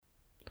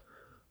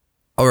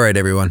All right,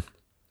 everyone,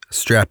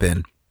 strap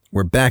in.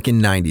 We're back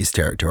in 90s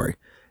territory,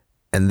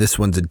 and this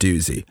one's a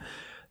doozy.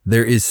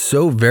 There is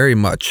so very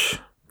much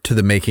to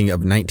the making of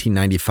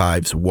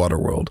 1995's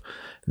Waterworld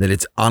that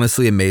it's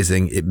honestly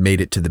amazing it made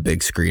it to the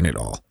big screen at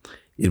all.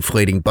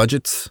 Inflating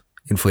budgets,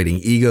 inflating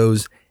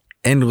egos,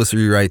 endless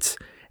rewrites,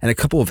 and a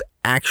couple of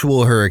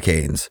actual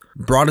hurricanes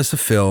brought us a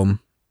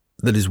film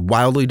that is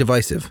wildly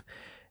divisive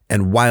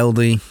and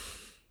wildly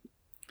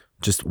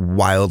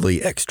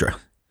extra.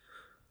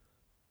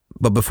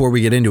 But before we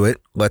get into it,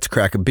 let's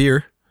crack a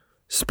beer,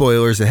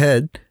 spoilers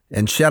ahead,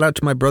 and shout out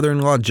to my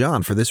brother-in-law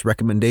John for this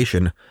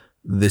recommendation.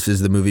 This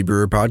is the Movie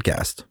Brewer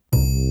Podcast.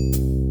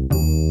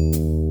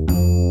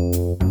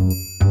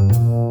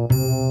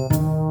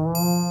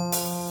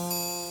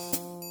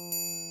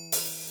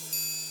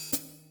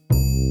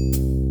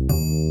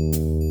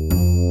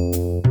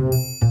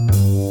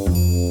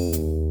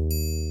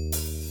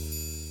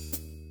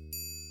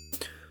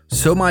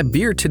 So my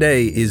beer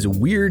today is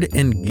Weird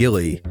and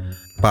Gilly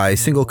by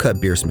Single Cut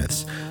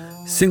Beersmiths.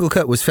 Single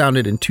Cut was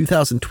founded in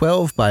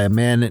 2012 by a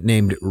man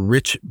named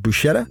Rich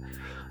Bruschetta,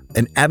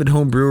 an avid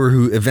home brewer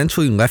who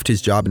eventually left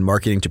his job in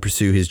marketing to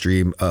pursue his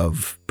dream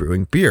of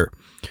brewing beer.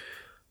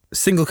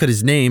 Single Cut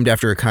is named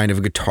after a kind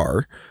of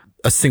guitar.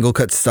 A single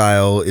cut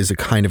style is a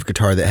kind of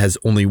guitar that has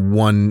only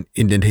one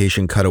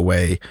indentation cut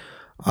away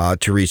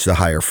to reach the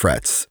higher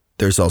frets.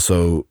 There's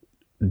also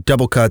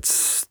double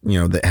cuts,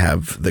 that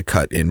have the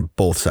cut in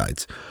both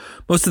sides.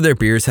 Most of their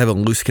beers have a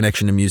loose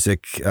connection to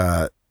music,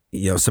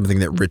 something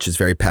that Rich is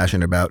very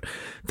passionate about.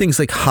 Things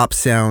like Hop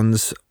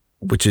Sounds,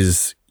 which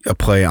is a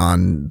play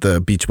on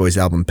the Beach Boys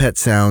album Pet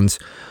Sounds.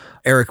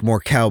 Eric Moore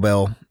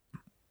Cowbell,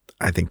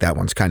 I think that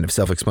one's kind of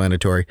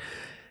self-explanatory.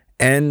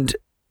 And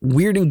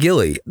Weird and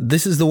Gilly,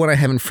 this is the one I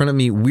have in front of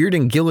me. Weird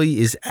and Gilly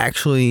is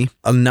actually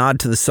a nod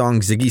to the song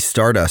Ziggy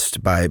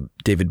Stardust by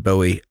David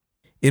Bowie.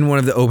 In one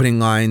of the opening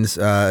lines,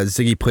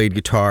 Ziggy played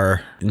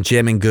guitar,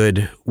 jamming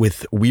good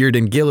with Weird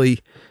and Gilly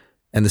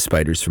and the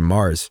Spiders from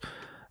Mars.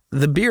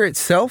 The beer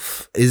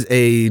itself is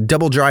a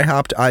double dry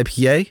hopped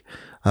IPA.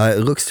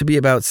 It looks to be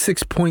about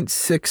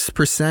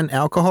 6.6%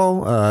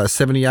 alcohol,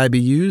 70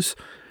 IBUs.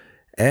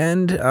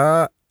 And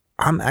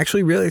I'm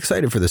actually really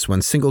excited for this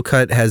one. Single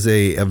Cut has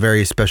a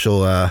very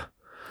special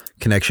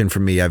connection for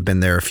me. I've been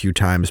there a few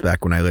times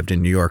back when I lived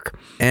in New York.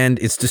 And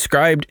it's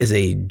described as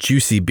a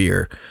juicy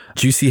beer.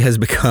 Juicy has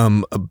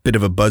become a bit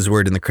of a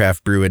buzzword in the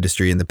craft brew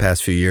industry in the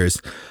past few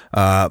years.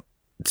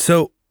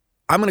 So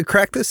I'm going to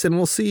crack this and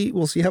we'll see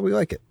how we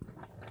like it.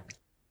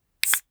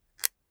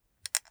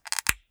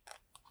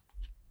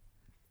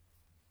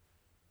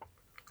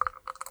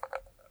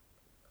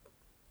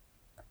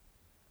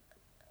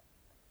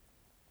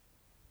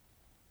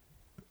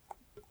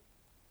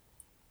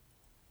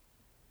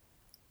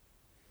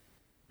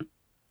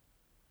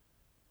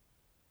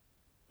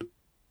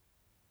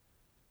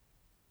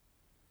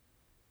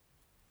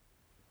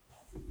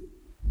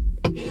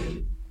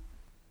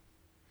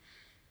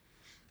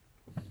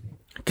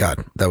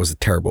 God, that was a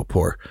terrible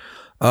pour.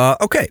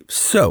 Okay,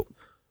 so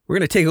we're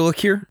going to take a look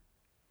here.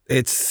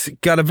 It's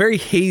got a very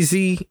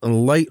hazy,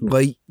 light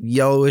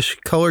yellowish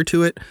color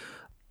to it.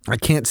 I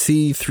can't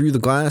see through the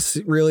glass,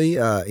 really,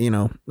 a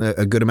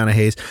good amount of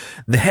haze.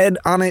 The head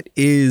on it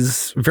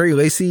is very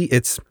lacy.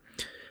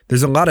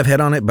 There's a lot of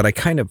head on it, but I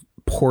kind of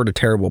poured a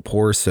terrible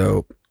pour,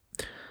 so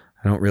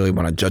I don't really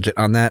want to judge it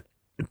on that.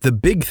 The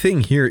big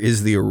thing here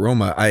is the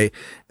aroma.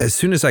 As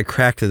soon as I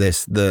cracked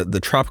this, the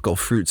tropical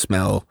fruit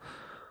smell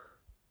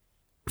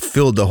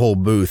filled the whole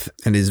booth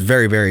and is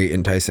very, very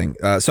enticing.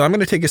 So I'm going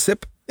to take a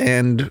sip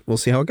and we'll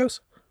see how it goes.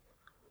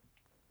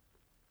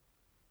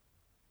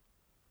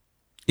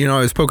 I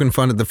was poking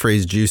fun at the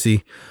phrase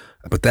juicy,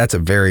 but that's a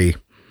very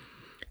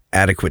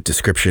adequate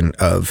description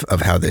of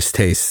how this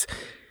tastes.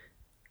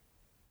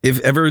 If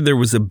ever there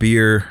was a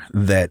beer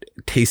that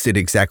tasted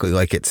exactly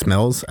like it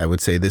smells, I would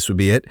say this would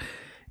be it.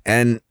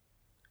 And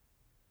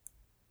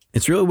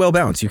it's really well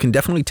balanced. You can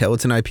definitely tell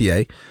it's an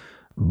IPA.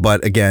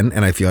 But again,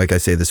 and I feel like I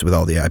say this with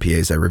all the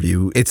IPAs I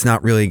review, it's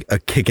not really a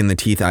kick in the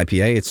teeth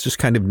IPA. It's just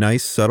kind of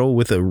nice, subtle,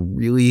 with a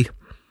really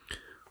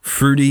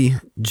fruity,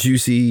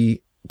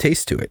 juicy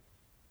taste to it.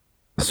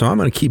 So I'm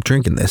going to keep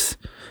drinking this.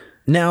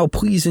 Now,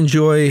 please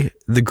enjoy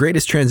the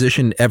greatest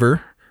transition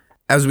ever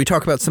as we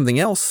talk about something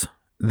else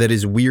that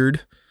is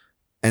weird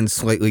and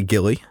slightly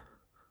gilly,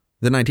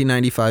 the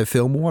 1995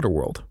 film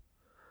Waterworld.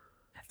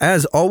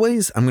 As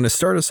always, I'm going to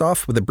start us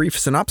off with a brief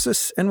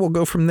synopsis and we'll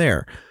go from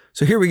there.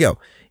 So here we go.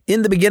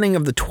 In the beginning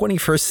of the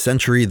 21st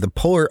century, the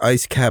polar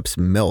ice caps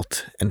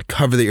melt and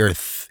cover the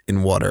earth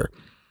in water.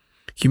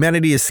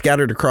 Humanity is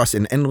scattered across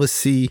an endless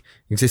sea,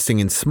 existing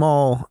in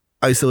small,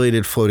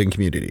 isolated floating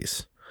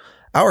communities.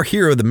 Our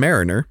hero, the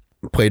Mariner,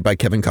 played by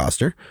Kevin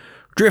Costner,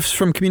 drifts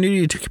from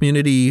community to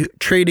community,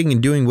 trading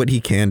and doing what he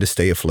can to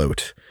stay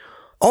afloat.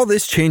 All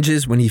this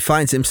changes when he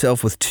finds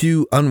himself with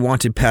two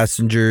unwanted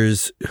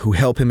passengers who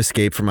help him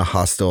escape from a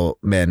hostile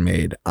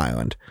man-made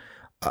island.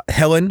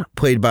 Helen,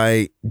 played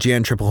by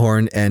Jan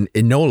Triplehorn, and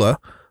Enola,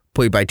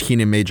 played by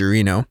Tina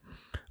Majorino,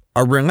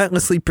 are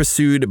relentlessly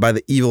pursued by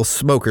the evil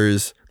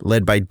smokers,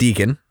 led by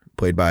Deacon,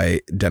 played by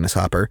Dennis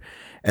Hopper,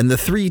 and the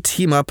three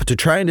team up to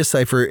try and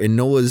decipher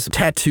Enola's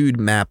tattooed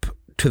map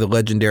to the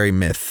legendary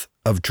myth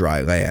of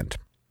dry land.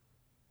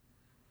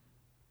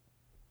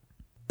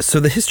 So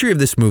the history of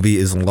this movie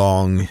is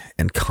long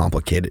and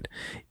complicated.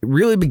 It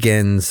really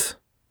begins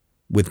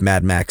with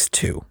Mad Max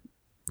 2,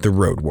 The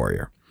Road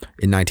Warrior,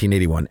 in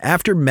 1981.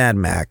 After Mad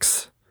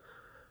Max,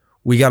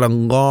 we got a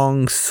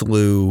long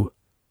slew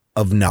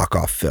of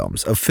knockoff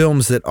films, of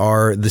films that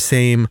are the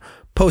same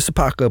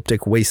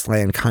post-apocalyptic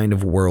wasteland kind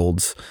of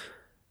worlds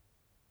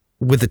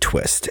with a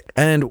twist,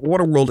 and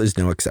Waterworld is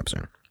no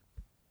exception.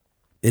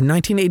 In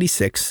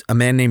 1986, a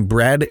man named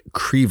Brad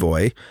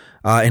Crevoy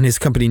and his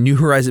company New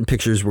Horizon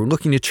Pictures were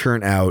looking to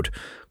churn out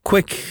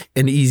quick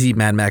and easy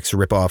Mad Max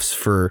ripoffs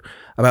for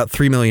about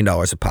 $3 million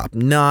a pop.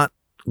 Not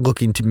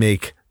looking to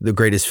make the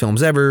greatest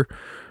films ever,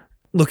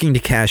 looking to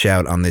cash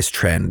out on this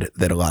trend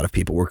that a lot of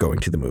people were going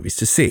to the movies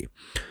to see.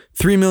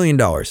 $3 million.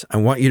 I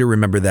want you to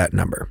remember that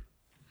number.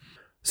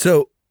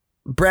 So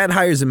Brad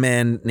hires a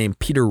man named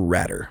Peter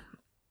Ratter,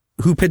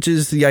 who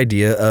pitches the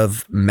idea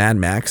of Mad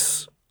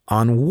Max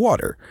on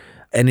water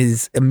and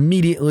is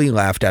immediately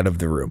laughed out of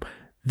the room.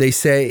 They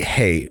say,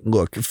 hey,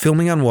 look,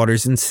 filming on water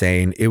is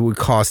insane. It would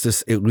cost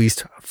us at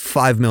least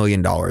 $5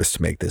 million to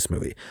make this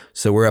movie.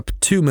 So we're up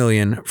 $2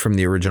 million from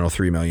the original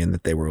 $3 million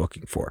that they were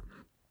looking for.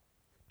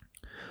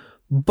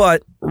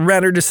 But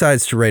Ratter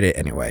decides to write it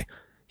anyway.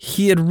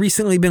 He had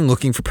recently been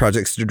looking for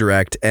projects to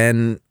direct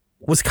and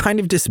was kind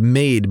of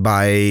dismayed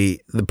by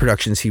the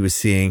productions he was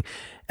seeing,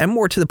 and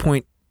more to the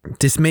point,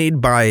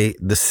 dismayed by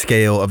the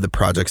scale of the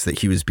projects that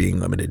he was being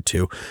limited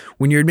to.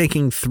 When you're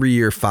making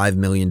 $3 or $5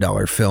 million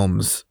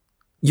films,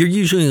 you're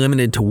usually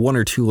limited to one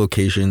or two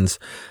locations,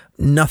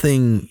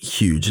 nothing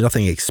huge,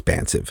 nothing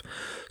expansive.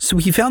 So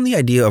he found the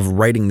idea of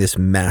writing this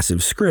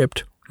massive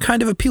script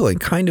kind of appealing,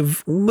 kind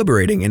of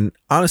liberating. And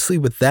honestly,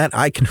 with that,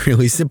 I can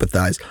really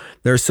sympathize.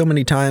 There are so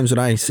many times when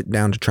I sit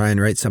down to try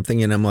and write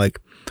something and I'm like,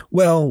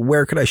 well,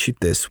 where could I shoot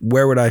this?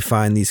 Where would I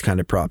find these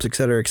kind of props, et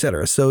cetera, et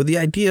cetera. So the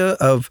idea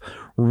of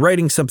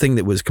writing something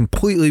that was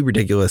completely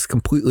ridiculous,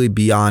 completely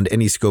beyond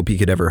any scope he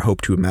could ever hope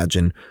to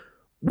imagine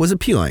was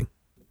appealing.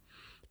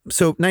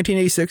 So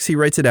 1986, he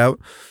writes it out,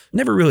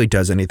 never really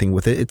does anything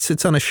with it. It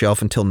sits on a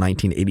shelf until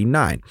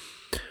 1989.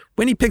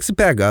 When he picks it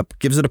back up,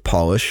 gives it a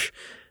polish,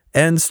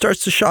 and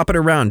starts to shop it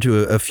around to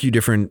a few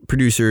different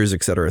producers,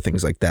 et cetera,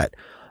 things like that.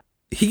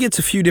 He gets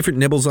a few different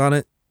nibbles on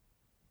it.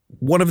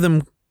 One of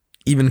them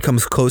even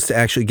comes close to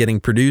actually getting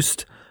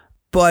produced,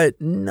 but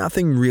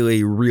nothing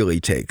really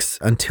takes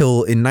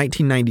until in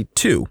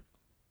 1992,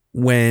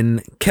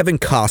 when Kevin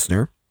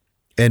Costner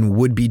and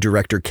would-be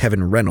director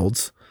Kevin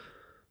Reynolds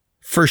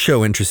first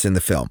show interest in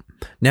the film.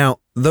 Now,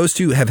 those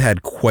two have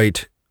had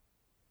quite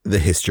the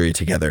history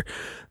together.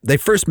 They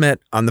first met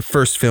on the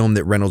first film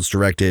that Reynolds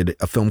directed,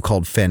 a film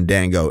called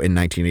Fandango in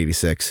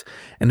 1986,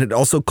 and had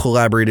also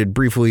collaborated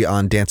briefly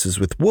on Dances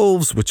with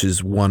Wolves, which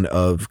is one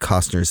of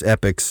Costner's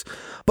epics.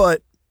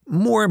 But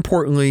more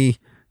importantly,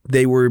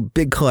 they were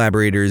big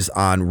collaborators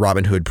on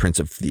Robin Hood, Prince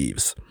of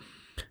Thieves.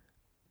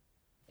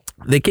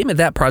 They came at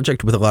that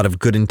project with a lot of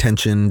good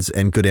intentions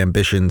and good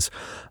ambitions,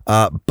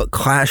 but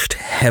clashed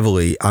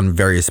heavily on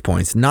various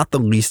points, not the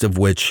least of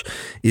which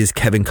is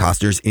Kevin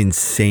Costner's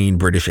insane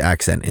British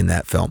accent in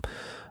that film.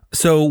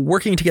 So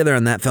working together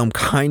on that film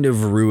kind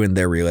of ruined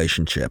their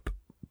relationship.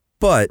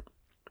 But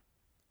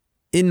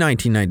in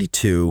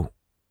 1992,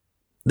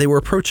 they were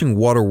approaching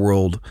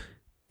Waterworld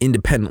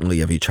independently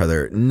of each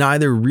other.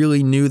 Neither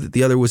really knew that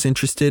the other was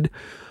interested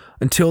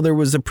until there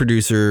was a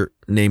producer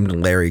named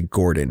Larry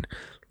Gordon.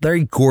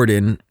 Larry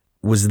Gordon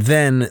was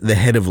then the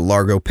head of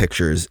Largo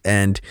Pictures,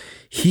 and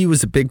he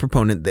was a big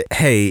proponent that,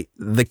 hey,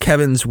 the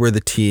Kevins were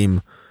the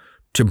team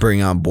to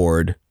bring on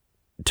board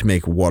to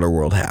make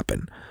Waterworld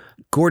happen.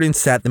 Gordon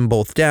sat them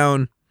both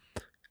down,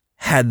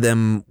 had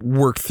them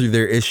work through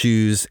their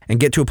issues, and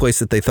get to a place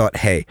that they thought,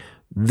 hey,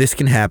 this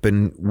can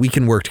happen. We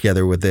can work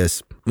together with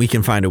this. We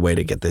can find a way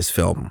to get this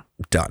film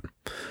done.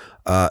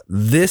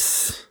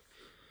 This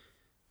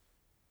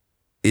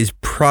is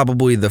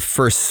probably the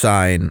first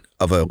sign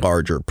of a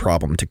larger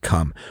problem to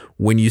come.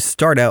 When you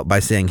start out by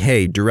saying,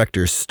 hey,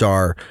 director,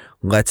 star,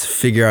 let's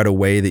figure out a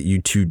way that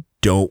you two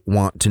don't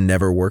want to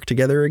never work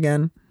together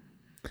again.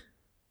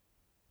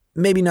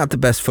 Maybe not the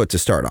best foot to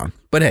start on,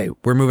 but hey,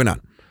 we're moving on.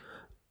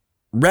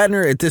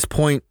 Ratner at this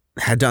point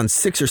had done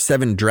 6 or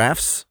 7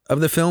 drafts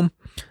of the film,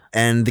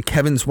 and the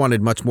Kevins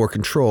wanted much more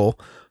control.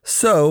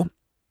 So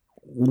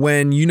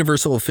when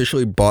Universal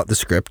officially bought the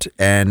script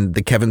and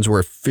the Kevins were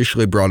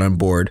officially brought on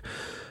board,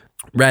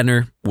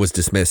 Ratner was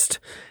dismissed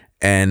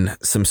and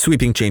some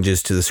sweeping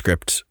changes to the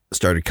script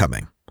started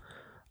coming.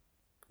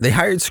 They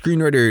hired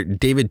screenwriter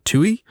David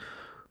Twohy,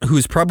 who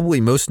is probably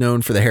most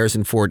known for the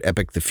Harrison Ford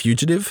epic The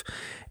Fugitive,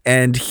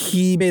 and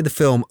he made the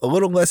film a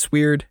little less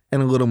weird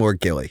and a little more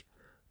Gilly.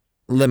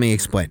 Let me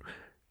explain.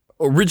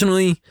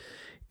 Originally,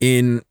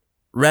 in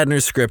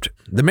Ratner's script,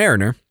 the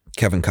Mariner,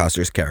 Kevin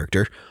Costner's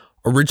character,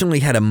 originally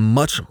had a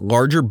much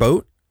larger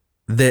boat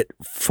that,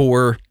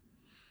 for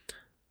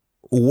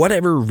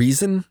whatever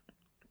reason,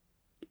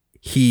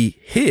 he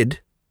hid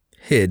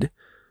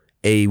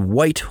a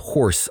white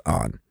horse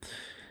on.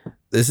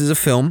 This is a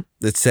film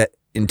that's set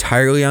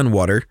entirely on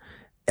water,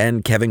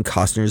 and Kevin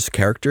Costner's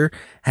character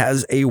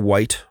has a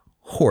white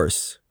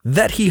horse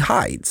that he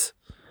hides.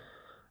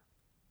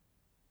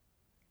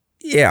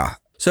 Yeah,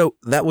 so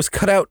that was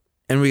cut out,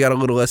 and we got a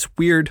little less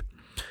weird.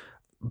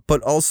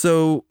 But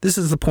also, this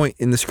is the point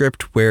in the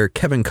script where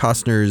Kevin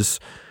Costner's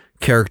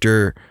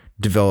character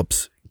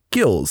develops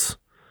gills,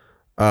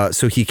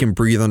 so he can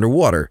breathe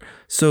underwater.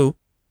 So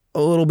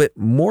a little bit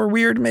more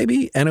weird,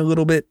 maybe, and a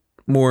little bit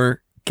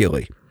more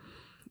Gilly.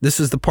 This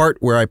is the part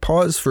where I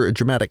pause for a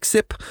dramatic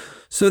sip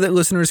so that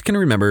listeners can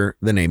remember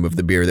the name of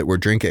the beer that we're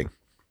drinking.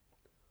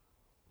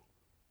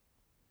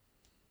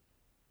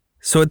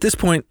 So at this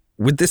point,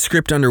 with this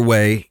script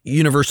underway,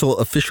 Universal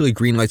officially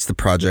greenlights the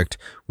project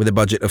with a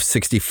budget of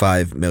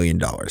 $65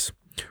 million.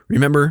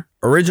 Remember,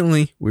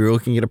 originally we were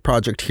looking at a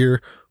project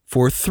here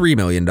for $3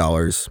 million,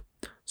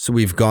 so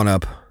we've gone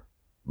up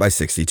by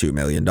 $62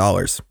 million.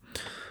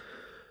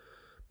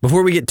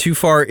 Before we get too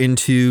far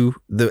into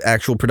the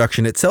actual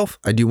production itself,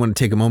 I do want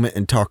to take a moment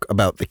and talk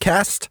about the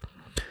cast.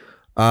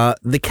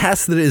 The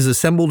cast that is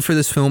assembled for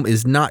this film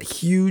is not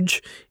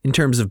huge in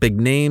terms of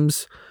big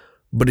names,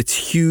 but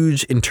it's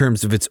huge in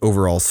terms of its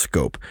overall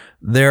scope.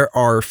 There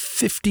are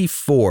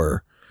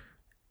 54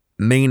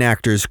 main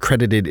actors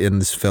credited in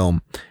this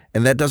film,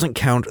 and that doesn't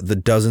count the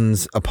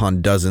dozens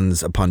upon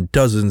dozens upon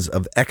dozens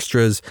of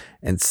extras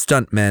and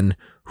stuntmen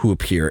who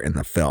appear in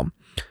the film.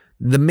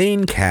 The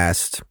main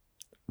cast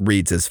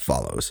reads as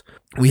follows.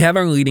 We have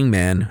our leading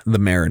man, the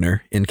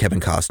Mariner, in Kevin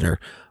Costner.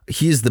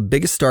 He is the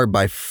biggest star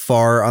by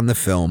far on the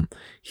film.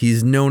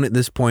 He's known at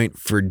this point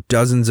for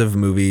dozens of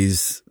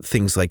movies,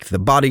 things like The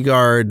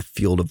Bodyguard,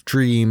 Field of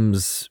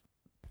Dreams,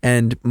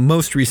 and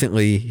most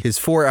recently, his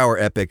 4-hour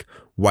epic,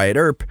 Wyatt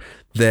Earp,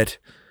 that,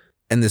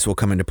 and this will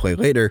come into play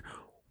later,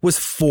 was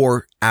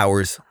 4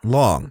 hours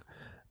long.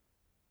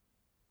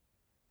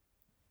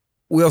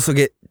 We also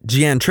get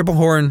Jeanne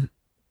Tripplehorn,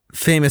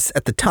 famous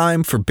at the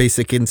time for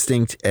Basic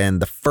Instinct and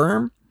The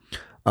Firm,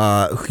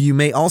 who you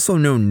may also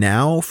know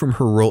now from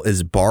her role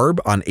as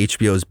Barb on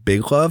HBO's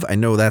Big Love. I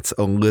know that's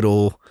a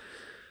little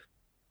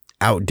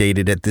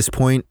outdated at this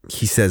point,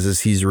 he says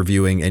as he's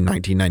reviewing a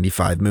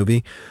 1995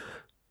 movie,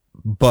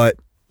 but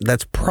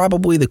that's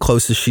probably the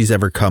closest she's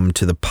ever come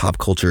to the pop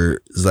culture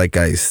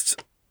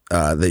zeitgeist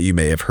that you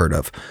may have heard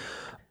of.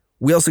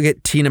 We also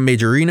get Tina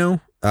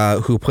Majorino,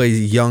 who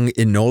plays young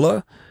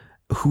Enola,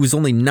 who was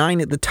only 9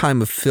 at the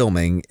time of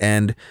filming,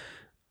 and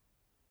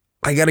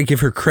I gotta give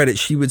her credit.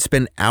 She would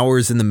spend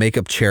hours in the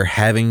makeup chair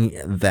having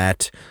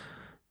that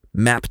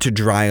map to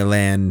dry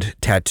land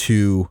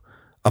tattoo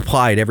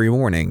applied every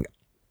morning.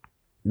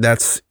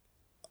 That's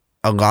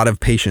a lot of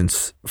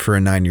patience for a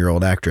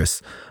 9-year-old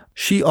actress.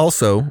 She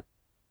also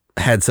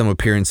had some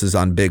appearances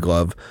on Big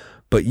Love,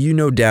 but you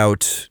no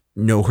doubt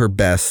know her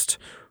best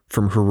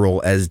from her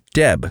role as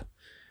Deb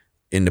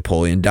in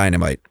Napoleon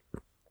Dynamite.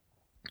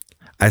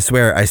 I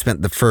swear I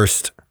spent the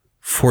first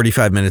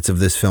 45 minutes of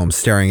this film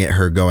staring at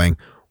her going,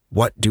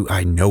 what do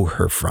I know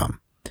her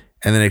from?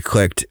 And then it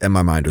clicked and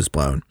my mind was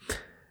blown,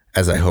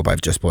 as I hope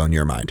I've just blown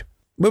your mind.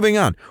 Moving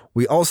on,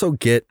 we also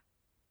get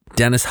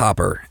Dennis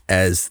Hopper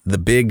as the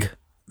big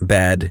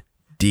bad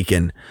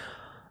deacon.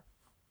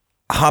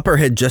 Hopper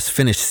had just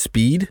finished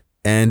Speed,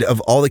 and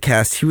of all the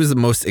cast, he was the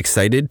most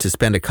excited to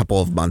spend a couple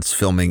of months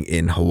filming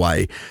in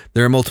Hawaii.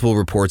 There are multiple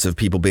reports of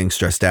people being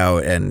stressed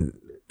out and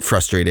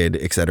frustrated,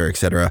 et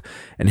cetera,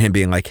 and him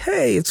being like,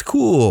 hey, it's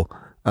cool.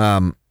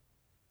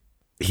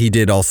 He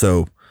did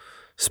also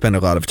spend a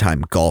lot of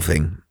time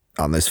golfing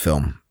on this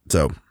film,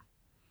 so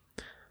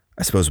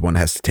I suppose one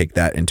has to take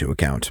that into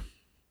account.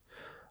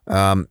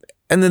 And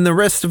then the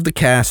rest of the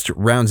cast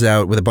rounds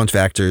out with a bunch of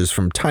actors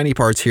from tiny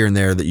parts here and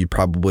there that you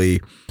probably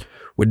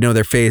would know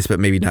their face, but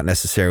maybe not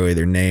necessarily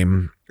their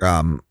name.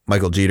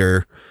 Michael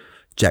Jeter,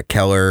 Jack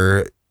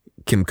Keller,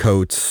 Kim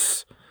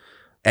Coates,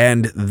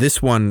 and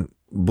this one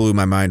blew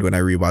my mind when I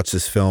rewatched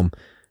this film.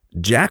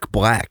 Jack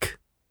Black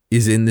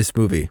is in this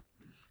movie.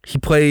 He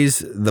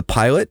plays the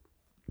pilot.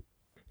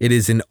 It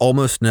is an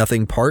almost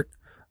nothing part,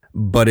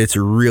 but it's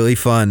really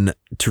fun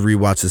to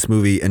rewatch this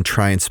movie and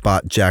try and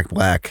spot Jack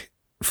Black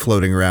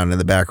floating around in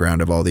the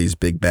background of all these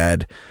big,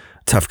 bad,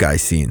 tough guy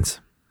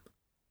scenes.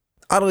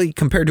 Oddly,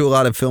 compared to a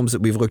lot of films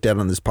that we've looked at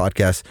on this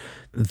podcast,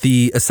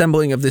 the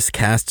assembling of this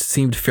cast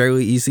seemed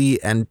fairly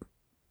easy, and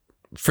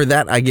for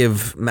that, I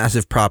give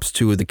massive props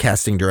to the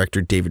casting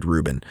director, David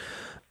Rubin,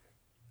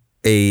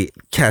 a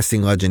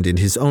casting legend in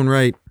his own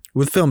right,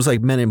 with films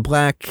like Men in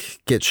Black,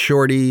 Get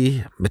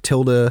Shorty,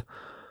 Matilda,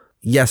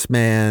 Yes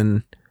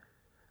Man,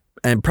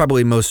 and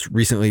probably most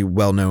recently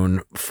well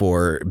known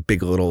for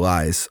Big Little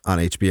Lies on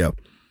HBO.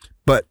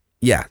 But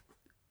yeah,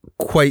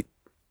 quite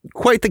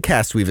the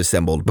cast we've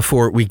assembled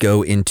before we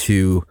go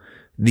into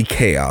the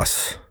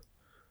chaos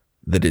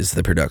that is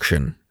the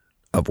production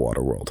of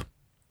Waterworld.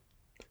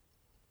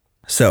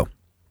 So,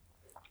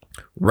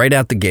 right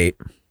out the gate,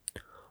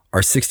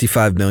 our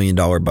 $65 million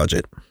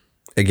budget,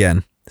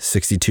 again,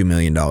 $62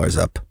 million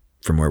up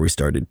from where we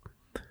started,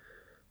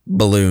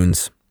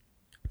 balloons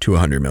to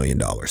 $100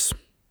 million.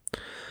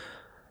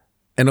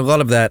 And a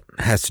lot of that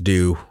has to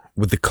do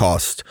with the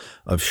cost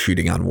of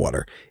shooting on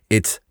water.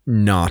 It's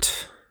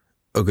not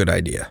a good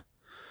idea.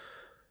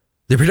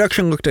 The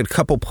production looked at a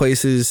couple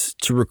places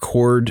to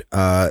record,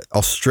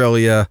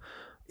 Australia,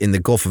 in the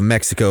Gulf of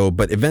Mexico,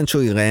 but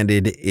eventually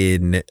landed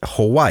in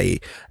Hawaii,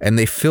 and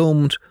they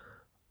filmed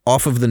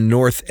off of the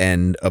north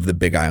end of the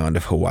big island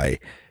of Hawaii.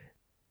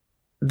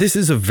 This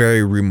is a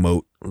very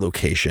remote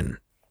location.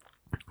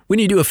 When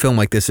you do a film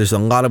like this, there's a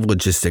lot of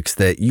logistics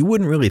that you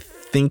wouldn't really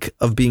think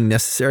of being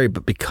necessary,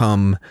 but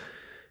become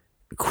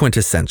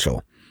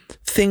quintessential.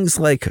 Things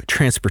like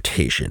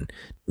transportation.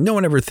 No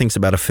one ever thinks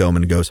about a film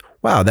and goes,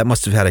 wow, that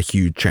must have had a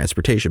huge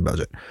transportation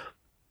budget.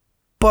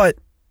 But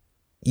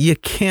you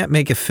can't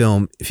make a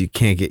film if you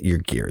can't get your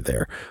gear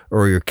there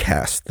or your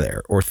cast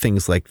there or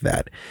things like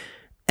that.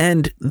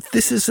 And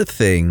this is a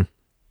thing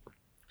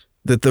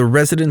that the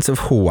residents of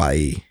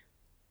Hawaii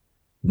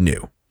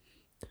knew.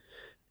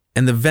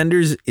 And the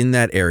vendors in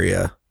that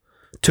area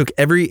took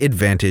every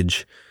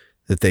advantage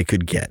that they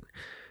could get.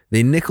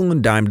 They nickel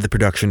and dimed the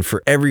production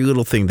for every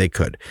little thing they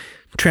could.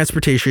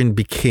 Transportation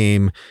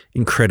became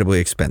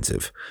incredibly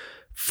expensive.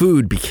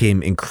 Food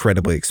became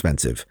incredibly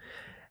expensive.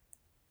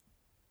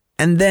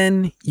 And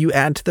then you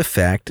add to the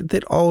fact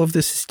that all of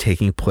this is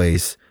taking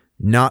place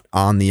not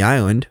on the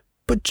island,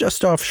 but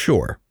just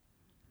offshore.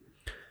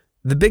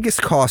 The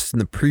biggest cost in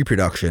the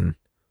pre-production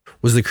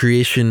was the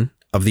creation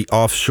of the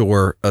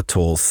offshore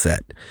atoll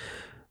set.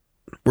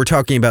 We're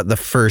talking about the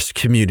first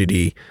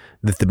community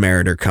that the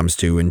Mariner comes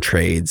to and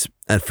trades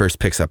and first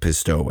picks up his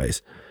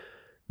stowaways.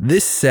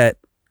 This set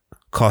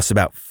costs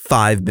about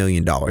 $5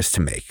 million to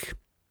make.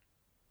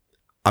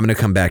 I'm going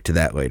to come back to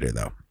that later,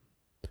 though.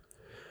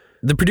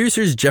 The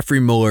producers Jeffrey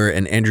Muller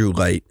and Andrew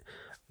Light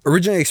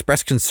originally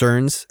expressed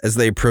concerns as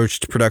they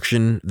approached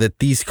production that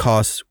these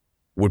costs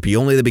would be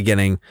only the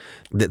beginning,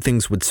 that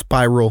things would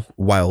spiral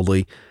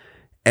wildly,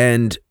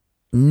 and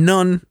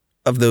none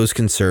of those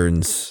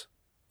concerns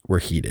were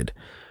heeded.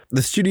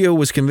 The studio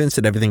was convinced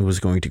that everything was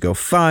going to go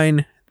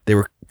fine. They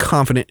were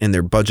confident in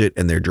their budget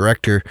and their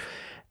director,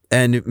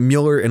 and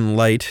Mueller and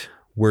Light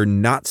were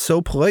not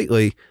so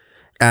politely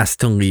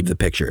asked to leave the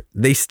picture.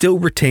 They still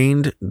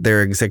retained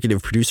their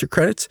executive producer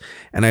credits,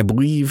 and I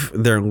believe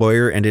their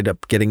lawyer ended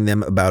up getting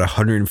them about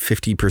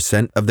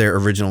 150% of their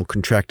original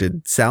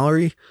contracted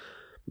salary.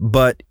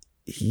 But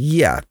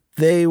yeah,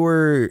 they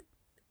were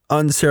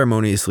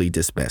unceremoniously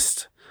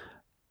dismissed,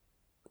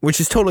 which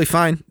is totally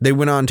fine. They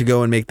went on to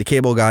go and make The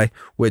Cable Guy,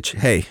 which,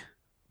 hey,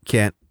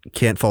 can't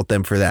fault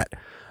them for that.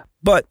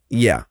 But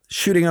yeah,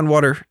 shooting on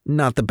water,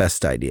 not the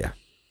best idea.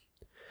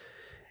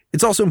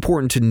 It's also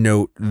important to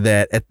note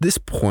that at this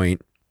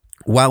point,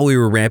 while we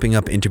were ramping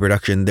up into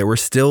production, there were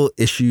still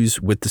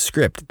issues with the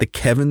script. The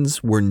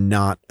Kevins were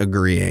not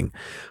agreeing.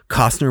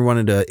 Costner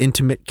wanted an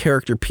intimate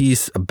character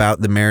piece about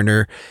the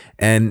Mariner,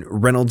 and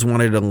Reynolds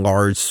wanted a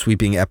large,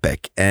 sweeping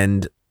epic.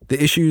 And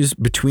the issues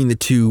between the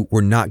two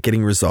were not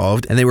getting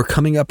resolved, and they were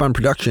coming up on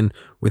production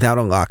without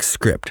a locked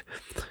script.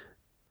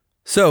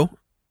 So,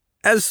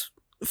 as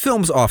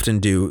films often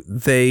do,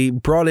 they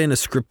brought in a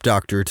script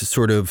doctor to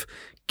sort of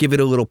give it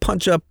a little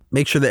punch up,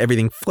 make sure that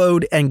everything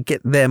flowed, and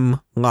get them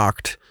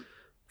locked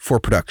for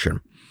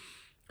production.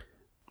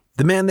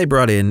 The man they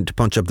brought in to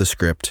punch up the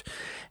script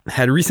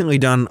had recently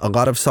done a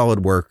lot of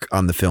solid work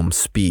on the film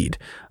Speed,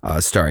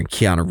 starring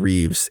Keanu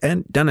Reeves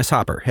and Dennis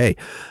Hopper. Hey,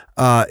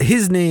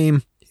 his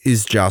name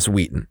is Joss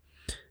Whedon.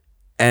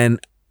 And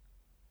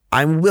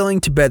I'm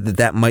willing to bet that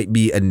that might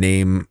be a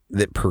name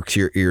that perks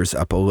your ears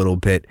up a little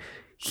bit.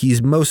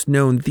 He's most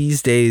known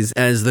these days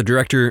as the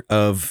director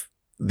of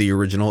the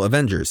original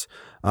Avengers.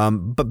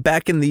 But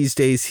back in these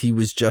days, he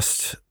was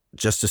just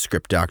a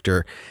script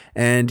doctor,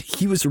 and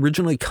he was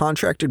originally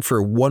contracted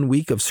for 1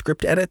 week of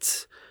script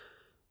edits,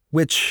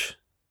 which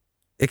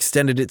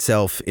extended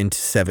itself into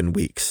 7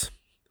 weeks.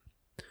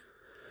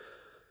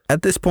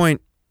 At this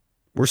point,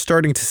 we're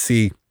starting to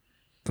see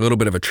a little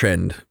bit of a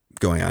trend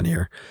going on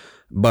here,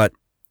 but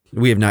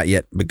we have not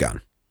yet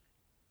begun.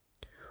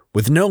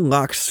 With no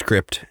locked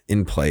script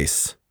in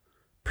place,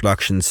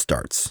 production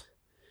starts.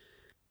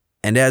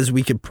 And as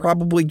we could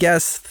probably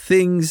guess,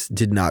 things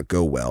did not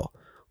go well.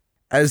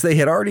 As they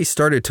had already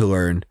started to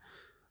learn,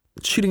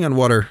 shooting on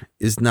water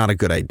is not a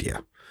good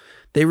idea.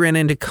 They ran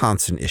into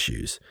constant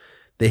issues.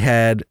 They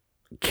had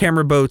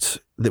camera boats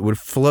that would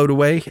float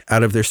away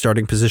out of their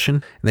starting position,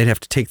 and they'd have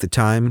to take the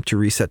time to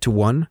reset to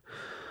one.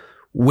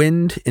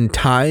 Wind and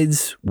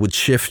tides would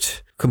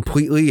shift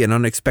completely and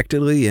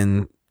unexpectedly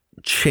and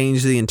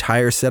change the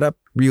entire setup,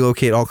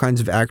 relocate all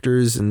kinds of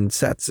actors and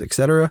sets,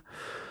 etc.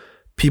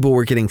 People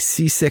were getting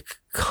seasick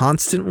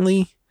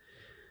constantly.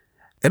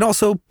 And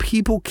also,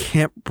 people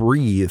can't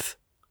breathe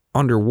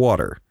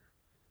underwater.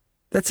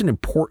 That's an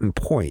important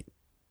point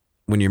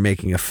when you're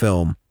making a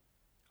film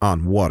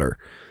on water.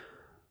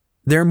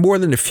 There are more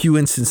than a few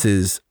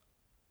instances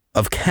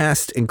of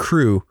cast and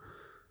crew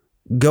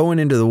going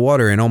into the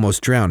water and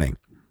almost drowning.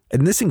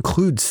 And this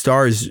includes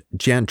stars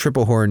Jan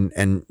Triplehorn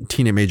and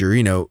Tina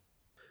Majorino.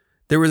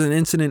 There was an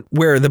incident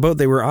where the boat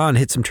they were on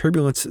hit some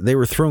turbulence. They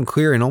were thrown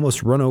clear and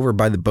almost run over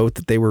by the boat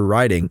that they were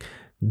riding.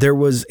 There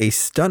was a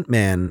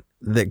stuntman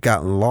that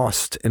got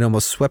lost and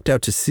almost swept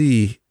out to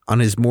sea on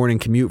his morning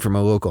commute from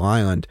a local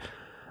island.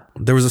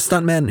 There was a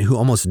stuntman who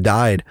almost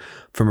died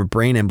from a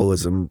brain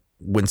embolism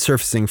when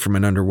surfacing from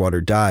an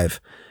underwater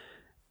dive.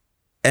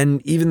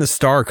 And even the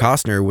star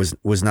Costner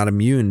was not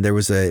immune. There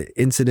was an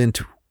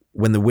incident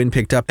when the wind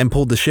picked up and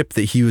pulled the ship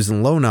that he was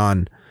alone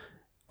on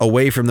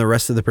away from the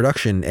rest of the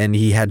production, and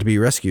he had to be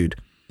rescued.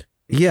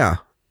 Yeah,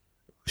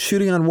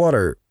 shooting on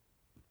water,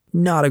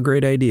 not a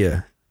great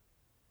idea.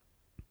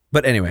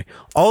 But anyway,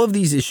 all of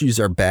these issues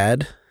are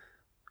bad,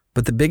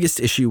 but the biggest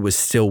issue was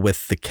still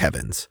with the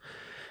Kevins.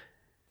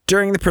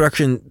 During the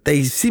production,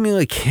 they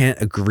seemingly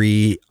can't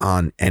agree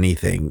on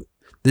anything.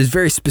 There's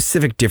very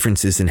specific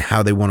differences in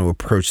how they want to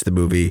approach the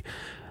movie.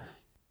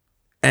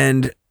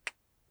 And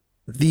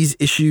these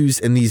issues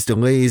and these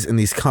delays and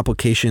these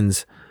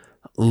complications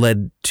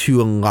led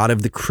to a lot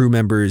of the crew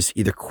members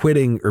either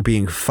quitting or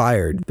being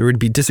fired. There would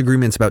be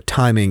disagreements about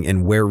timing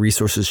and where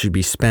resources should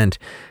be spent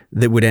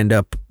that would end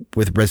up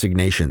with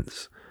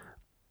resignations.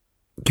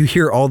 You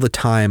hear all the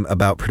time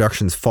about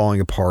productions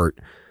falling apart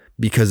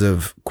because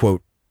of,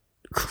 quote,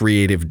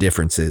 creative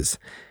differences.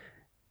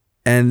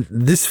 And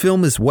this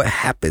film is what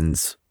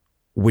happens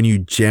when you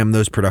jam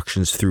those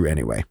productions through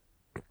anyway.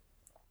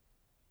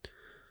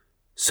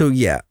 So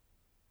yeah,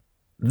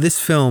 this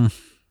film,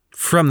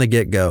 from the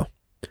get-go,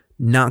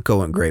 not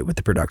going great with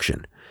the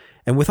production.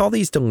 And with all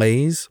these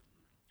delays,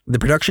 the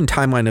production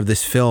timeline of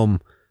this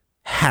film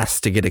has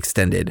to get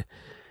extended.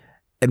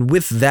 And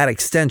with that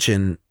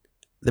extension,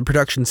 the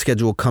production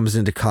schedule comes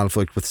into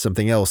conflict with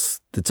something else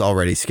that's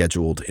already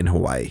scheduled in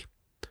Hawaii.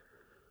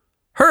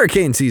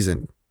 Hurricane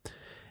season.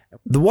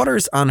 The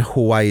waters on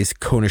Hawaii's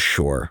Kona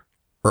shore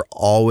are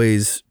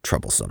always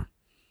troublesome.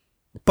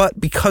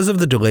 But because of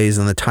the delays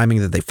and the timing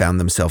that they found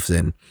themselves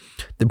in,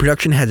 the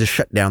production had to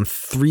shut down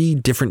 3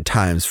 different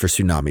times for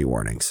tsunami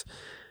warnings.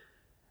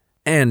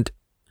 And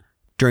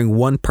during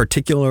one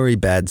particularly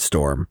bad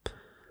storm,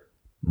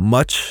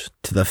 much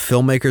to the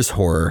filmmaker's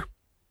horror,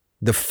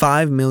 the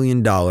 $5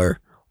 million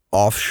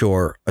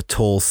offshore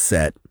atoll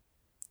set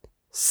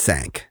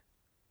sank.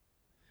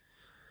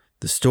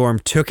 The storm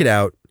took it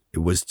out, it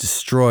was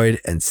destroyed,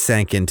 and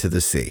sank into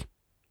the sea.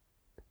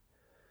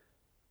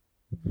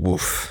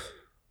 Woof.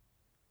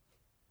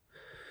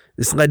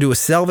 This led to a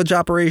salvage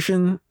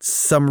operation,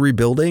 some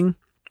rebuilding,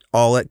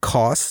 all at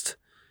cost,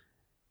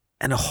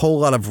 and a whole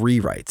lot of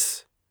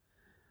rewrites.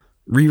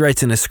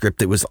 Rewrites in a script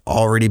that was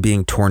already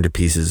being torn to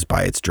pieces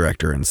by its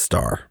director and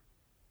star.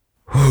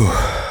 Whew.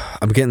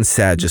 I'm getting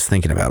sad just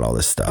thinking about all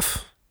this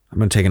stuff. I'm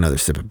going to take another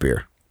sip of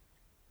beer.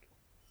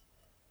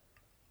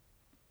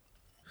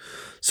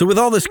 So with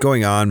all this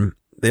going on,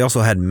 they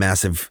also had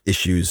massive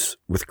issues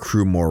with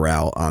crew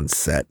morale on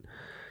set.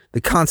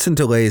 The constant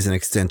delays and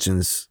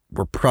extensions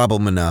were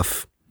problem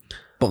enough,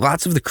 but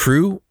lots of the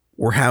crew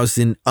were housed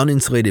in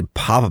uninsulated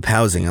pop-up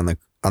housing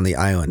on the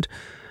island,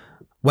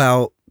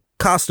 while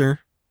Costner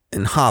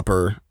and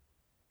Hopper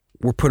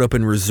were put up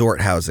in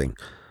resort housing,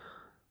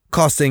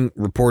 costing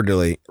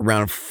reportedly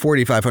around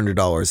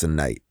 $4,500 a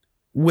night,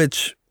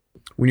 which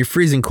when you're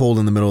freezing cold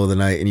in the middle of the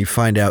night and you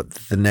find out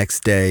the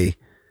next day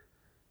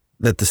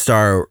that the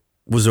star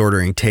was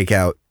ordering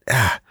takeout,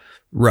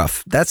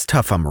 rough. That's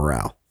tough on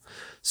morale.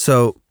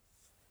 So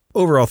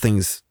overall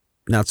things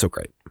not so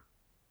great.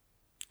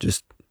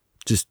 Just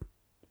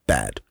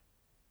bad.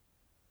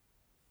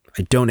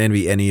 I don't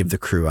envy any of the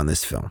crew on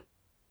this film.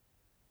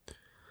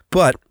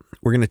 But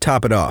we're going to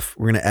top it off.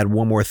 We're going to add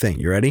one more thing.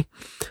 You ready?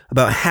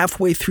 About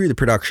halfway through the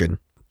production,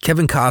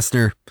 Kevin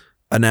Costner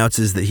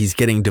announces that he's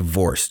getting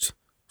divorced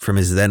from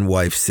his then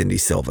wife, Cindy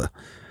Silva.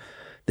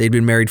 They'd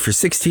been married for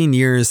 16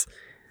 years,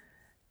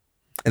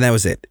 and that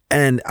was it.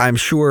 And I'm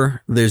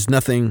sure there's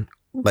nothing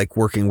like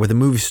working with a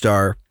movie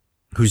star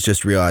who's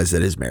just realized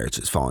that his marriage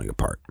is falling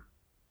apart.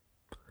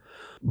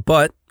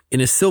 But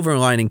in a silver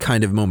lining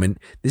kind of moment,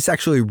 this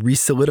actually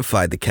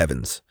re-solidified the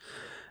Kevins.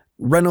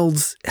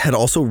 Reynolds had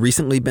also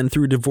recently been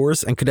through a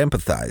divorce and could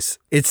empathize.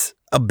 It's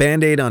a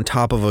Band-Aid on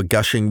top of a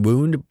gushing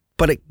wound,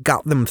 but it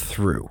got them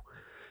through.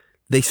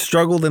 They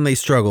struggled and they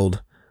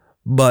struggled,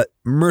 but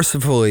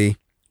mercifully,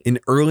 in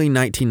early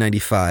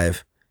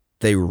 1995,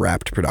 they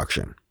wrapped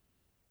production.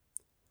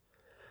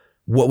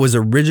 What was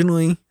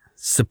originally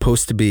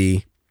supposed to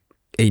be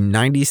a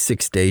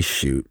 96-day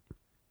shoot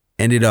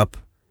ended up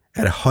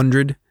at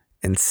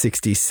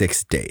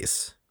 166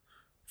 days.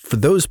 For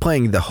those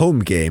playing the home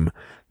game,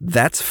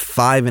 that's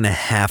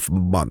 5.5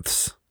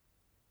 months.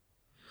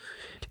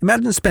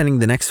 Imagine spending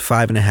the next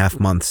 5.5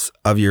 months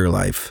of your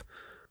life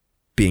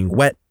being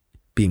wet,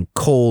 being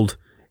cold,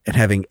 and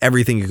having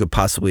everything you could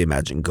possibly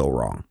imagine go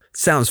wrong.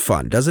 Sounds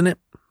fun, doesn't it?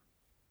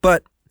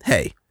 But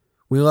hey,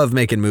 we love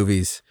making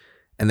movies,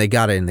 and they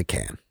got it in the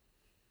can.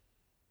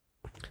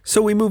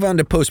 So we move on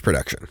to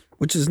post-production,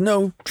 which is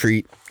no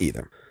treat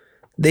either.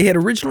 They had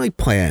originally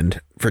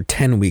planned for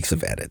 10 weeks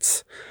of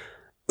edits,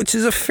 which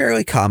is a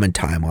fairly common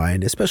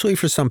timeline, especially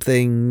for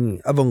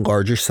something of a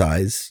larger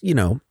size.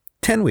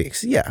 10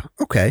 weeks. Yeah,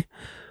 okay.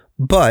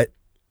 But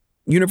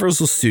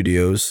Universal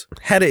Studios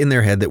had it in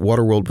their head that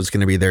Waterworld was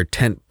going to be their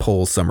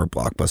tentpole summer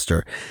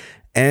blockbuster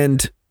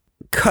and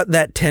cut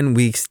that 10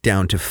 weeks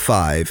down to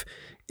 5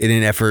 in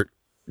an effort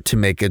to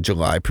make a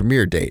July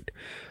premiere date.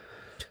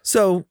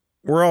 So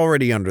we're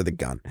already under the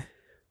gun.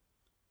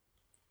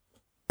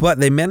 But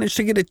they managed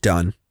to get it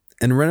done,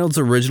 and Reynolds'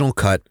 original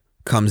cut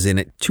comes in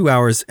at 2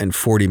 hours and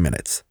 40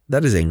 minutes.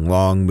 That is a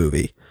long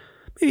movie.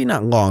 Maybe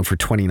not long for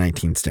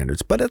 2019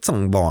 standards, but it's a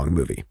long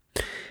movie.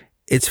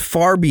 It's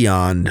far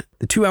beyond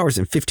the 2 hours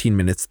and 15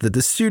 minutes that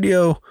the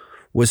studio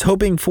was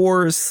hoping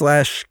for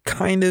 /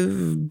 kind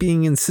of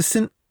being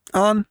insistent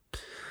on.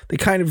 They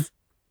kind of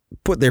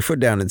put their foot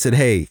down and said,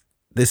 hey,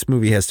 this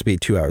movie has to be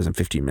 2 hours and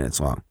 15 minutes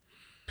long.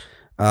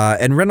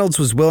 And Reynolds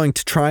was willing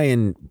to try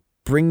and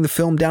bring the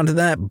film down to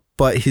that,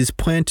 but his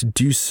plan to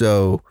do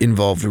so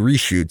involved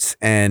reshoots,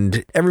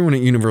 and everyone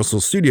at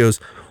Universal Studios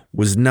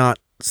was not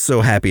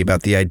so happy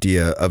about the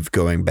idea of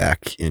going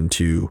back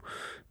into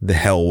the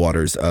hell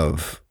waters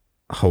of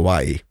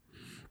Hawaii.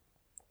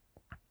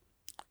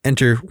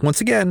 Enter, once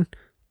again,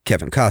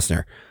 Kevin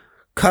Costner.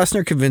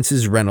 Costner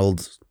convinces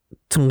Reynolds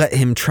to let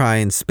him try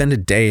and spend a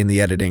day in the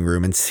editing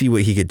room and see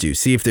what he could do,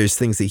 see if there's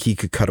things that he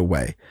could cut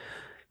away.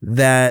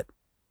 That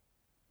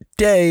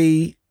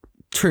day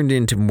turned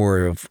into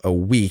more of a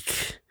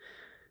week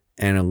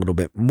and a little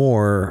bit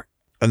more,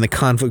 and the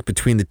conflict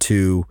between the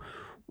two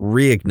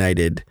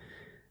reignited,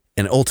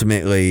 and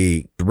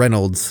ultimately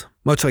Reynolds,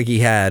 much like he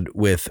had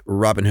with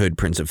Robin Hood,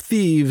 Prince of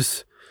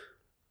Thieves,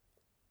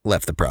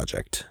 left the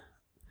project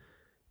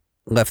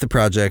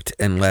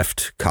and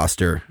left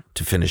Costner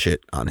to finish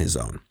it on his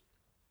own.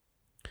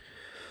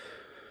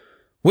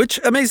 Which,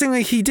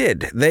 amazingly, he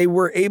did. They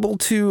were able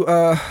to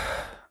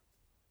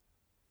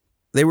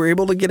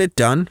get it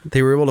done.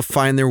 They were able to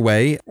find their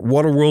way.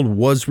 Waterworld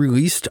was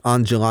released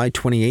on July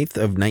 28th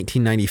of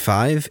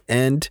 1995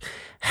 and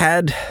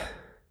had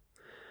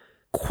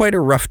quite a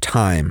rough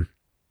time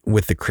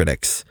with the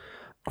critics.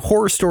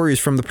 Horror stories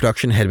from the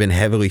production had been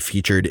heavily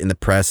featured in the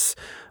press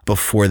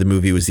before the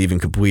movie was even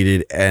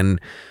completed, and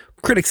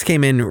critics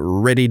came in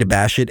ready to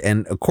bash it,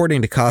 and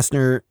according to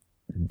Costner,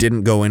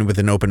 didn't go in with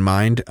an open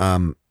mind.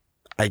 I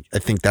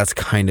think that's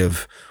kind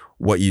of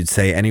what you'd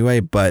say anyway,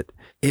 but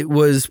it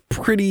was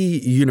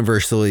pretty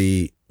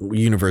universally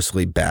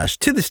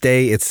bashed. To this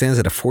day, it stands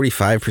at a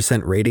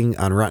 45% rating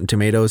on Rotten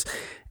Tomatoes,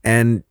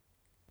 and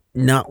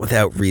not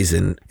without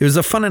reason. It was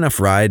a fun enough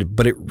ride,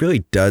 but it really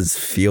does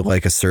feel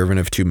like a servant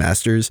of two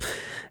masters.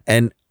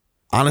 And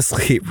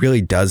honestly, it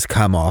really does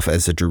come off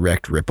as a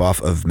direct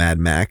ripoff of Mad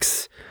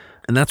Max.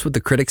 And that's what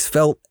the critics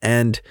felt.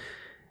 And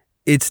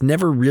it's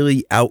never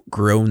really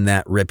outgrown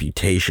that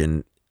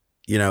reputation.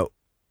 You know,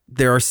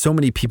 there are so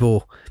many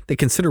people that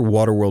consider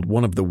Waterworld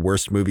one of the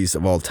worst movies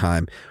of all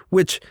time,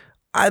 which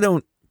I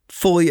don't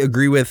fully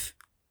agree with.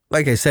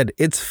 Like I said,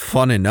 it's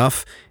fun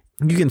enough.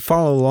 You can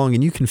follow along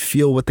and you can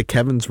feel what the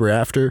Kevins were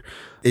after.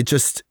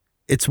 It's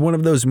one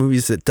of those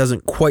movies that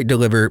doesn't quite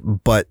deliver,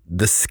 but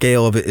the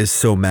scale of it is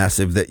so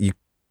massive that you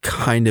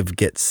kind of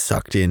get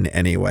sucked in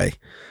anyway.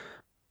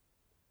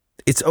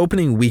 Its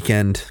opening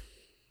weekend,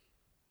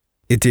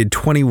 it did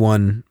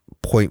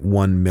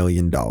 $21.1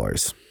 million,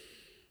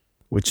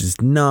 which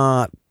is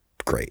not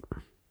great.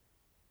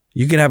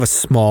 You could have a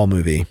small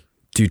movie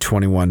do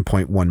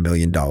 $21.1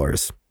 million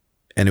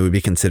and it would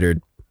be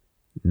considered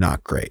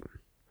not great.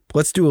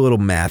 Let's do a little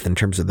math in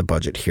terms of the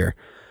budget here.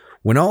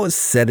 When all is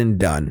said and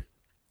done,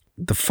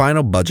 the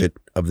final budget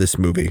of this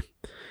movie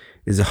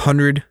is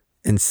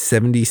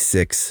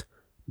 $176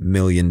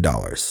 million.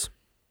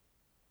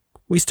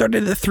 We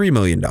started at $3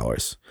 million.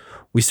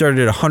 We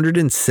started at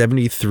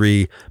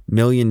 $173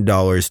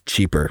 million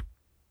cheaper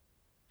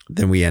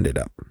than we ended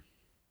up.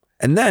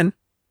 And then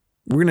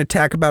we're going to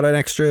tack about an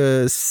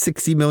extra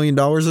 $60 million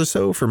or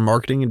so for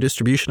marketing and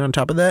distribution on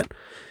top of that,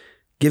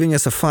 giving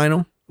us a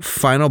final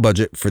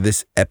budget for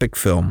this epic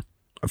film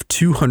of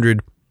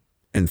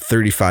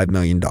 $235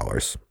 million.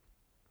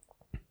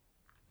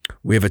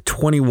 We have a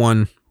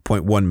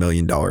 $21.1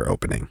 million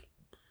opening.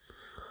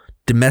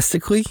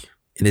 Domestically,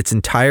 in its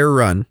entire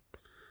run,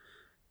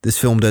 this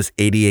film does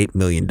 $88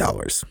 million.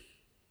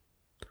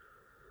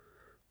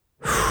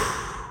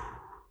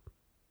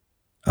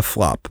 A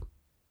flop.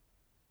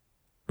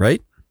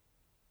 Right?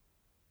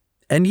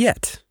 And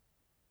yet,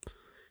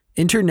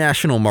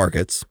 international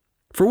markets,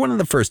 for one of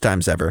the first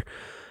times ever,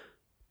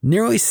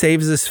 nearly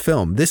saves this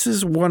film. This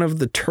is one of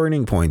the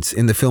turning points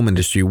in the film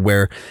industry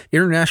where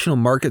international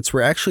markets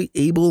were actually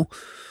able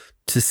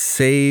to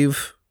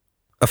save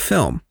a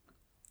film.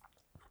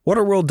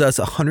 Waterworld does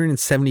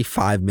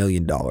 $175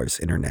 million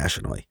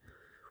internationally,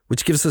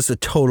 which gives us a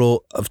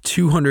total of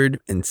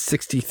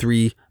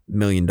 $263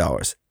 million.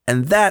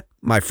 And that,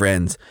 my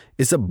friends,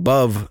 is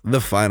above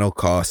the final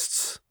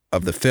costs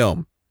of the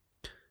film.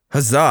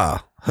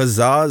 Huzzah!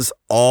 Huzzahs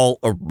all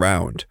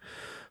around.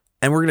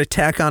 And we're going to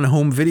tack on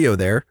home video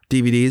there,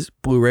 DVDs,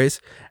 Blu-rays,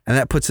 and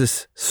that puts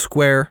us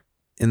square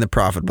in the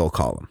profitable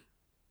column.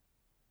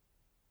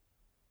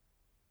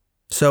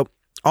 So,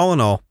 all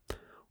in all,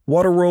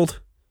 Waterworld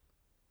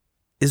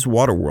is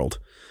Waterworld.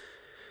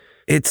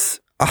 It's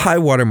a high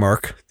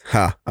watermark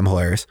I'm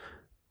hilarious,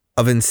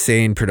 of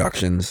insane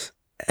productions,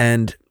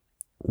 and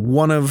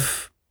one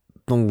of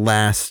the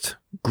last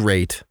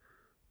great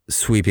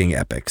sweeping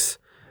epics.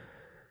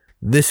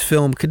 This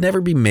film could never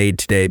be made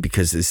today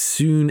because as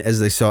soon as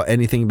they saw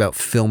anything about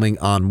filming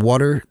on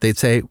water, they'd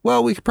say,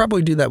 well, we could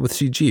probably do that with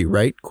CG,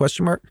 right? ?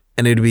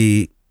 And it'd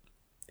be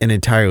an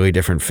entirely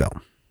different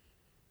film.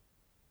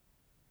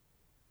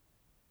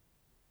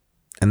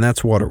 And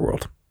that's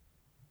Waterworld.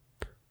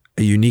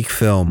 A unique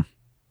film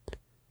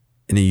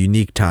in a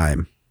unique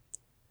time.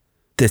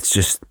 That's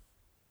just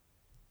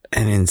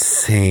an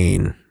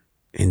insane,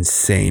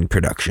 insane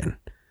production.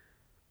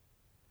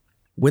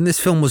 When this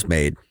film was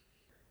made,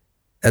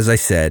 as I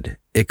said,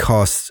 it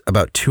cost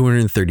about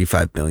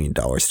 $235 million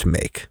to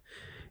make.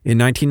 In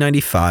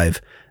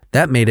 1995,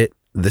 that made it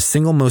the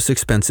single most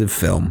expensive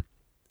film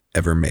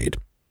ever made.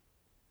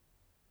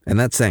 And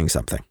that's saying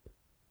something.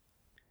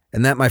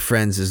 And that, my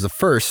friends, is the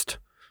first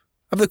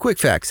of the quick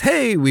facts.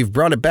 Hey, we've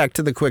brought it back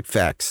to the quick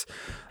facts.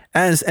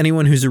 As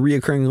anyone who's a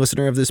reoccurring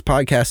listener of this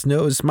podcast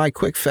knows, my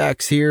quick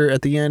facts here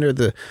at the end are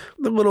the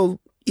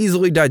little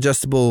easily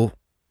digestible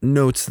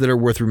notes that are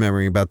worth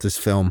remembering about this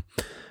film.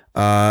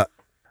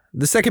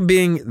 The second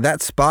being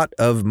that spot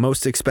of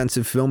most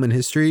expensive film in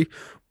history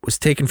was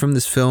taken from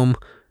this film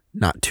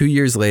not 2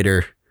 years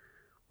later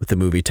with the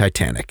movie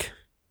Titanic.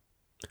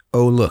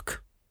 Oh,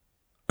 look,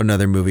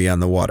 another movie on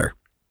the water.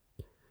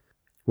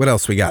 What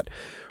else we got?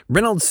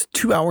 Reynolds'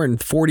 2 hour and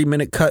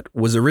 40-minute cut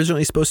was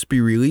originally supposed to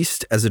be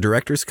released as a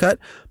director's cut,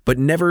 but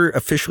never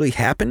officially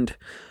happened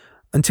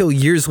until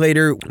years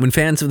later when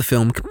fans of the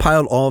film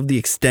compiled all of the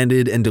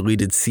extended and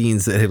deleted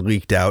scenes that had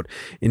leaked out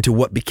into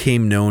what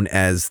became known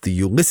as the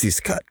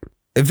Ulysses cut.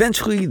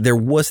 Eventually, there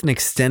was an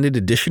extended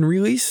edition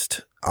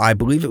released. I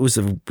believe it was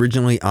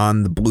originally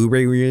on the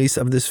Blu-ray release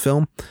of this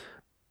film.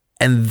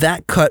 And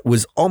that cut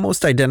was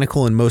almost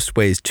identical in most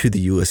ways to the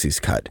Ulysses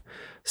cut.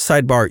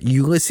 Sidebar,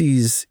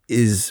 Ulysses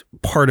is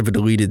part of a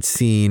deleted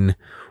scene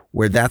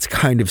where that's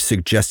kind of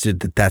suggested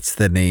that that's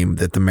the name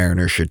that the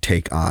mariner should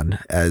take on,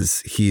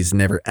 as he's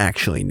never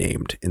actually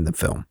named in the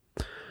film.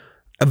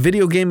 A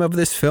video game of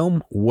this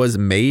film was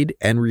made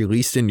and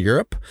released in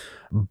Europe,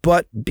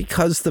 but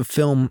because the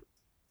film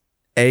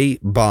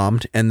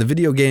bombed and the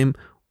video game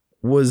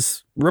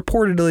was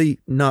reportedly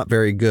not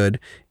very good,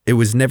 it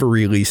was never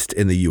released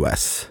in the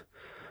US.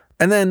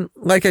 And then,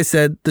 like I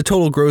said, the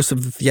total gross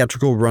of the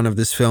theatrical run of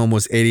this film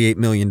was $88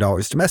 million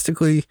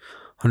domestically,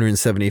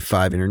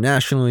 $175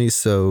 internationally,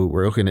 so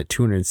we're looking at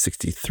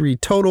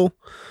 $263 total.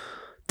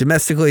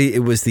 Domestically,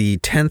 it was the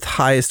 10th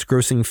highest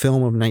grossing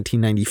film of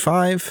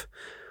 1995,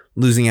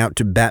 losing out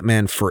to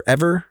Batman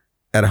Forever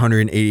at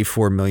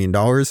 $184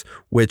 million,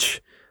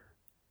 which,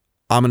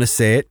 I'm going to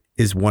say it,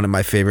 is one of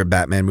my favorite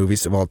Batman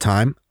movies of all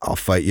time. I'll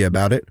fight you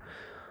about it.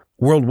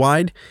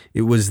 Worldwide,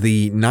 it was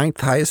the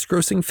 9th highest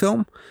grossing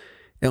film.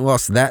 It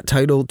lost that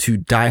title to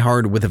Die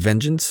Hard with a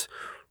Vengeance,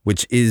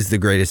 which is the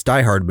greatest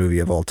Die Hard movie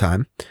of all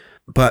time.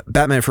 But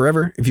Batman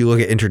Forever, if you look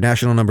at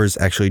international numbers,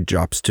 actually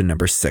drops to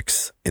number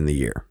 6 in the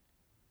year.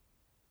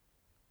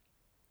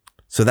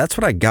 So that's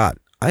what I got.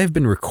 I have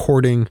been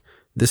recording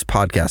this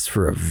podcast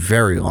for a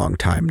very long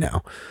time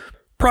now.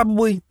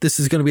 Probably this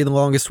is going to be the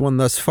longest one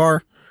thus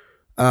far,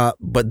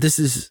 but this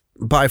is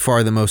by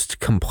far the most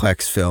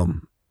complex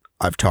film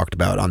I've talked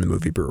about on the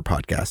Movie Brewer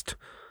podcast.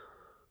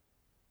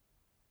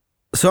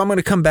 So I'm going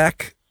to come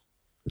back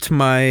to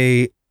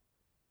my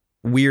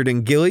Weird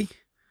and Gilly,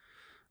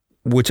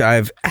 which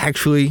I've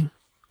actually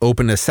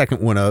opened a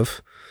second one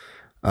of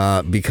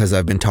because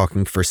I've been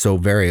talking for so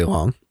very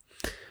long.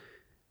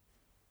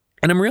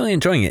 And I'm really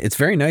enjoying it. It's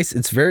very nice.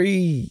 It's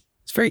very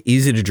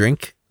easy to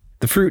drink.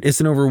 The fruit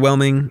isn't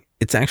overwhelming.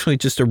 It's actually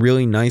just a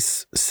really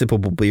nice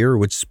sippable beer,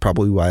 which is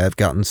probably why I've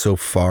gotten so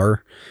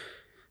far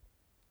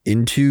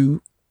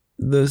into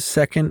the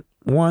second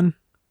one.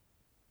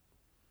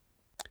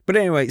 But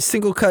anyway,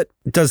 Single Cut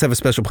does have a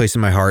special place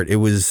in my heart. It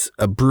was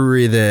a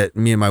brewery that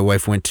me and my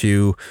wife went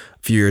to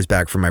a few years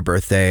back for my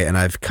birthday, and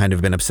I've kind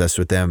of been obsessed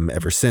with them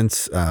ever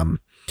since.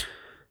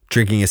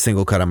 Drinking a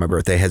Single Cut on my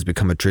birthday has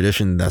become a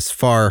tradition thus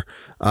far.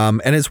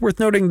 And it's worth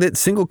noting that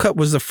Single Cut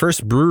was the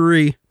first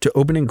brewery to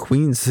open in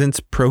Queens since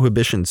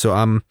Prohibition. So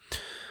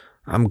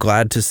I'm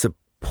glad to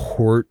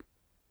support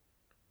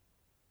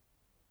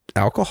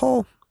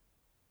alcohol,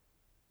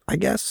 I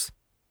guess.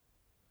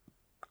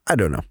 I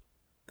don't know.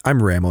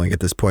 I'm rambling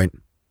at this point.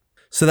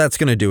 So that's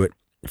going to do it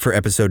for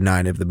episode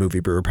 9 of the Movie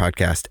Brewer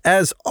podcast.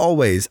 As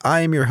always,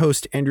 I am your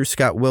host, Andrew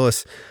Scott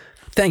Willis.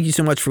 Thank you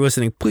so much for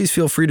listening. Please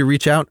feel free to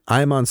reach out.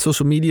 I'm on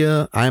social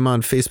media. I'm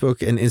on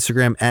Facebook and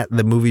Instagram at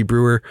The Movie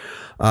Brewer.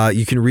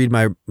 You can read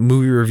my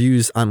movie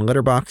reviews on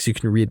Letterboxd. You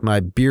can read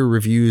my beer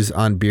reviews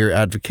on Beer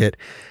Advocate.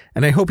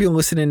 And I hope you'll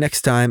listen in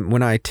next time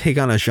when I take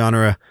on a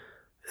genre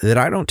that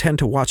I don't tend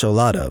to watch a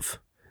lot of.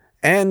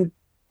 And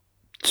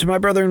to my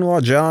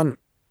brother-in-law, John,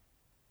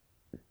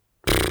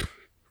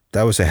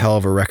 that was a hell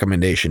of a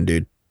recommendation,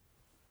 dude.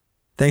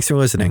 Thanks for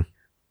listening.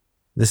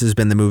 This has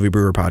been the Movie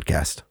Brewer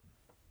Podcast.